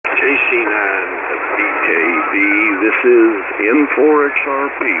KC9VKV. This is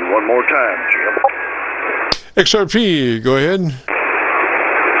N4XRP. One more time, Jim. XRP, go ahead.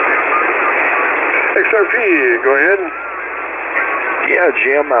 XRP, go ahead. Yeah,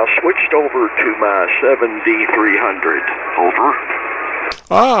 Jim, I switched over to my 7D300. Over.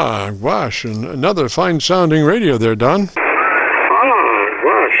 Ah, gosh, another fine-sounding radio there, Don.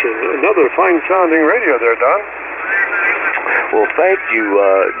 Another fine-sounding radio there, Don. Well, thank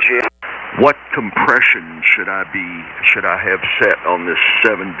you, Jim. What compression should I have set on this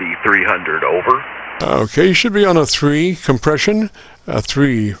 7D300? Over. Okay, you should be on a 3 compression.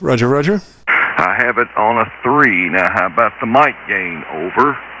 3. Roger, roger. I have it on a 3. Now, how about the mic gain?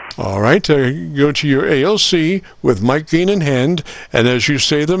 Over. All right, go to your ALC with mic gain in hand, and as you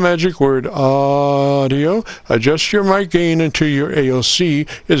say the magic word, audio, adjust your mic gain until your ALC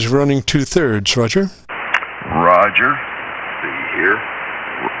is running 2/3. Roger? Roger. See here.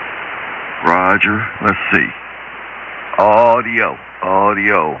 Roger. Let's see. Audio.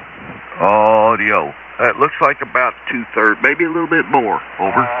 That looks like about 2/3, maybe a little bit more.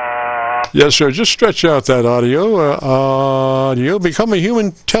 Over. Yes, sir. Just stretch out that audio. Audio. Become a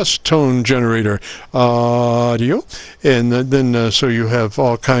human test tone generator. Audio. And then so you have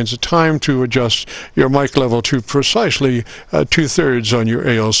all kinds of time to adjust your mic level to precisely 2/3 on your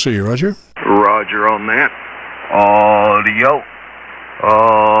ALC. Roger? Roger on that. Audio.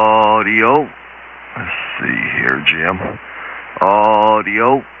 Let's see here, Jim.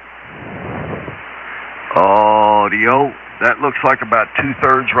 Audio. That looks like about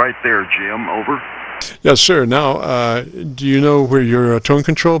 2/3 right there, Jim. Over. Yes, sir. Now, do you know where your tone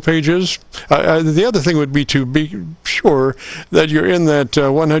control page is? The other thing would be to be sure that you're in that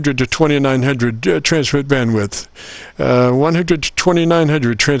 100 to 2900 transmit bandwidth. 100 to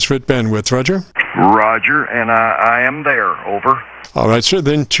 2900 transmit bandwidth. Roger? Roger, and I am there. Over. All right, sir.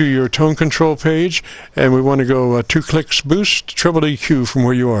 Then to your tone control page, and we want to go 2 clicks boost, treble EQ from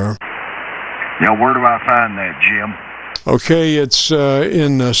where you are. Now, where do I find that, Jim? Okay, it's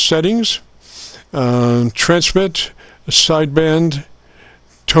in settings, transmit, sideband,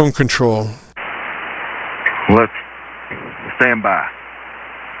 tone control. Let's stand by.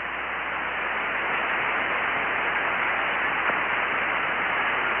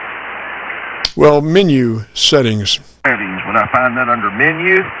 Well, menu settings. Settings. Would I find that under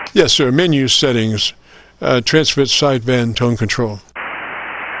menu? Yes, sir. Menu settings, transmit, sideband, tone control.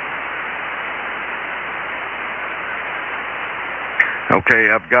 Okay,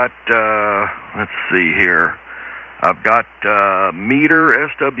 I've got, let's see here. I've got meter,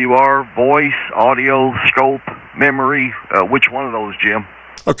 SWR, voice, audio, scope, memory. Which one of those, Jim?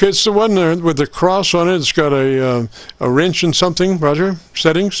 Okay, it's the one with the cross on it. It's got a wrench and something. Roger.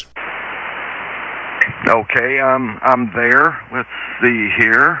 Settings. Okay, I'm there. Let's see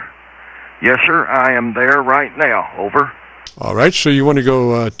here. Yes, sir, I am there right now. Over. All right, so you want to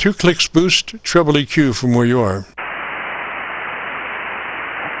go 2 clicks boost, treble EQ from where you are.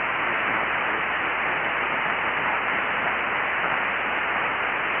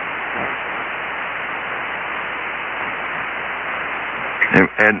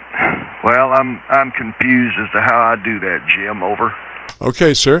 And well, I'm confused as to how I do that, Jim. Over.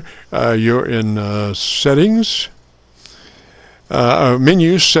 Okay, sir. You're in settings,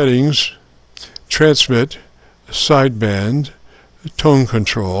 menu settings, transmit, sideband, tone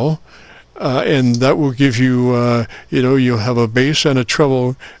control, and that will give you, you'll have a bass and a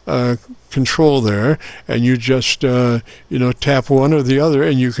treble control there, and you just, tap one or the other,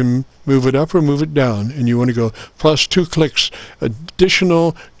 and you can move it up or move it down, and you want to go plus 2 clicks,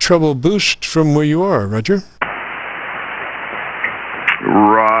 additional treble boost from where you are. Roger?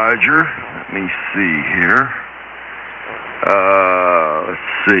 Roger. Let me see here. Let's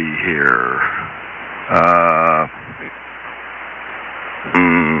see here.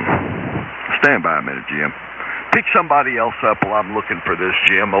 Stand by a minute, Jim. Pick somebody else up while I'm looking for this,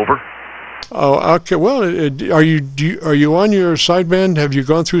 Jim. Over. Oh, okay. Well, are you on your sideband? Have you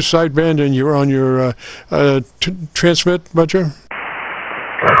gone through sideband and you're on your transmit, Roger?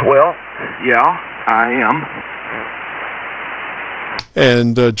 Well, yeah, I am.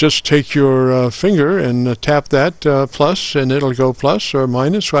 And just take your finger and tap that plus, and it'll go plus or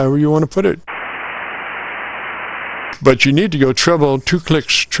minus, however you want to put it. But you need to go treble, 2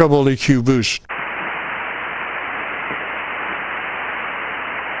 clicks, treble EQ boost.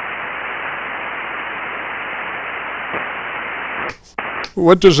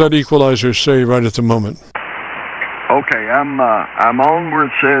 What does that equalizer say right at the moment? Okay, I'm on where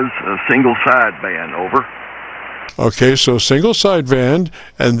it says single sideband. Over. Okay, so single sideband,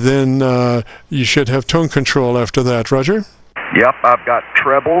 and then you should have tone control after that. Roger? Yep, I've got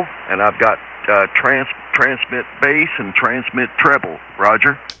treble, and I've got transmit bass and transmit treble.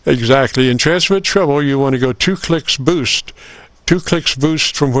 Roger. Exactly. In transmit treble, you want to go 2 clicks boost. 2 clicks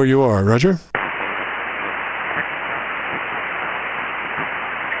boost from where you are. Roger.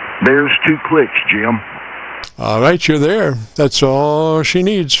 There's 2 clicks, Jim. All right, you're there. That's all she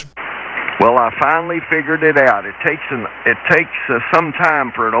needs. Well, I finally figured it out. It takes some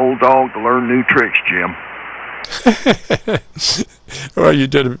time for an old dog to learn new tricks, Jim. Well, you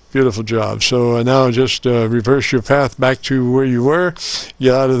did a beautiful job. So now just reverse your path back to where you were.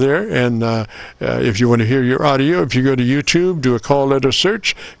 Get out of there. And if you want to hear your audio, if you go to YouTube, do a call letter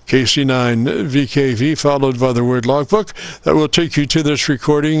search, KC9VKV, followed by the word logbook. That will take you to this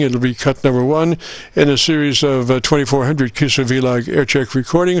recording. It'll be cut number 1 in a series of 2,400 Qso-Vlog aircheck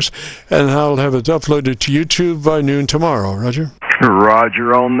recordings. And I'll have it uploaded to YouTube by noon tomorrow. Roger?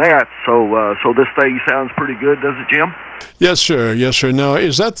 Roger on that. So this thing sounds pretty good, does it, Jim? Yes, sir. Yes, sir. Now,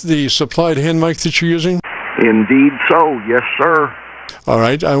 is that the supplied hand mic that you're using? Indeed so. Yes, sir. All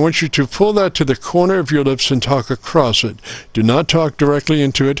right. I want you to pull that to the corner of your lips and talk across it. Do not talk directly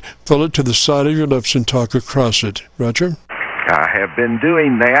into it. Pull it to the side of your lips and talk across it. Roger? I have been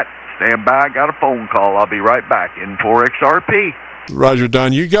doing that. Stand by. I got a phone call. I'll be right back. N4XRP. Roger,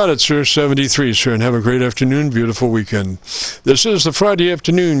 Don. You got it, sir. 73, sir. And have a great afternoon. Beautiful weekend. This is the Friday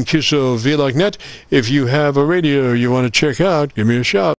afternoon Qso-Vlog Net. If you have a radio you want to check out, give me a shout.